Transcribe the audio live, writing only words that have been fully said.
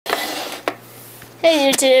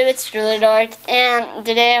Hey YouTube, it's Driller Dart, and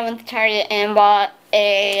today I went to Target and bought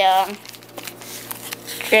a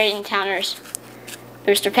Trade Encounters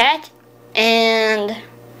booster pack, and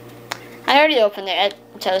I already opened it,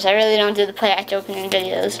 because I really don't do the pack opening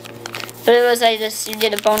videos, but it was like this: you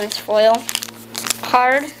get a bonus foil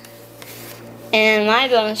card, and my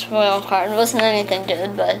bonus foil card wasn't anything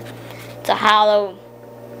good, but it's a Holo-Mothim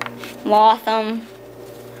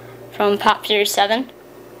from Pop Series 7.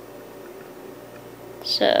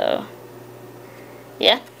 So,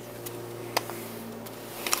 yeah.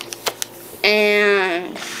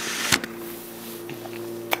 And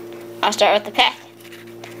I'll start with the pack.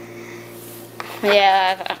 We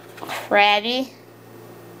have a Krabby,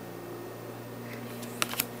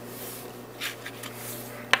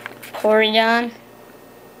 Porygon,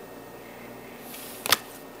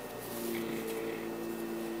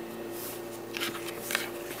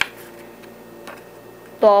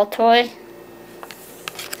 Ball Toy,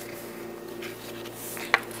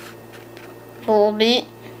 Bullbeat,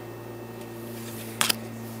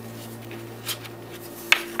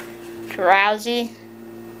 Drowsy,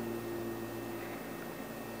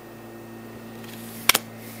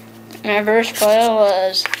 my first foil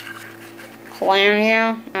was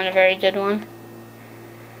Holo-Mothim, not a very good one.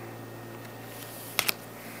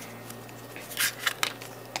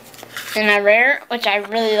 And my rare, which I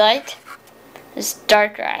really liked, is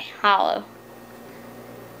Darkrai Holo.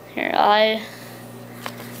 Here, I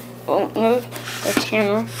won't move the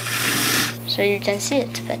camera so you can see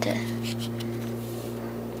it better.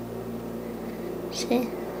 See?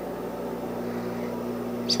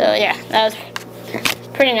 So yeah, that was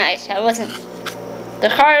pretty nice. The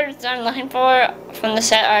cards I'm looking for from the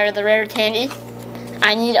set are the rare candy.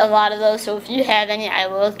 I need a lot of those, so if you have any, I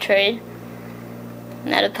will trade.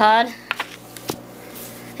 Metapod.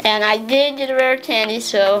 And I did get a rare candy,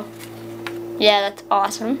 so yeah, that's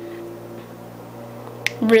awesome.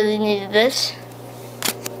 Really needed this.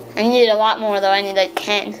 I needed a lot more though, I need like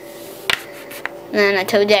 10. And then I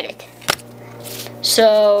totally did it.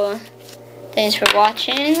 So, thanks for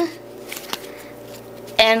watching.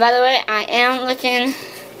 And by the way, I am looking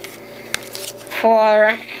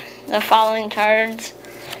for the following cards.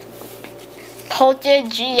 Polka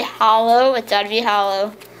G Holo, it's gotta be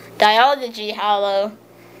Holo. Dialga G Holo.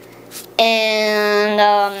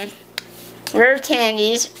 And rare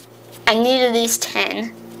candies. I need at least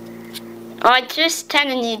 10. I just kind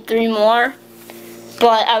of need 3 more,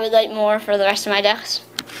 but I would like more for the rest of my decks.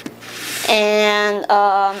 And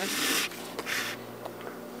I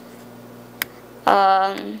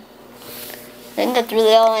think that's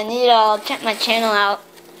really all I need. I'll check my channel out,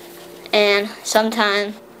 and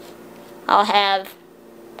sometime I'll have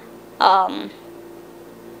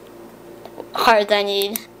cards I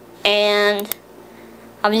need, and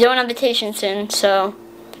I'll be going on vacation soon, so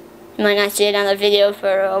you might not see another video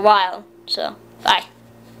for a while. So, bye.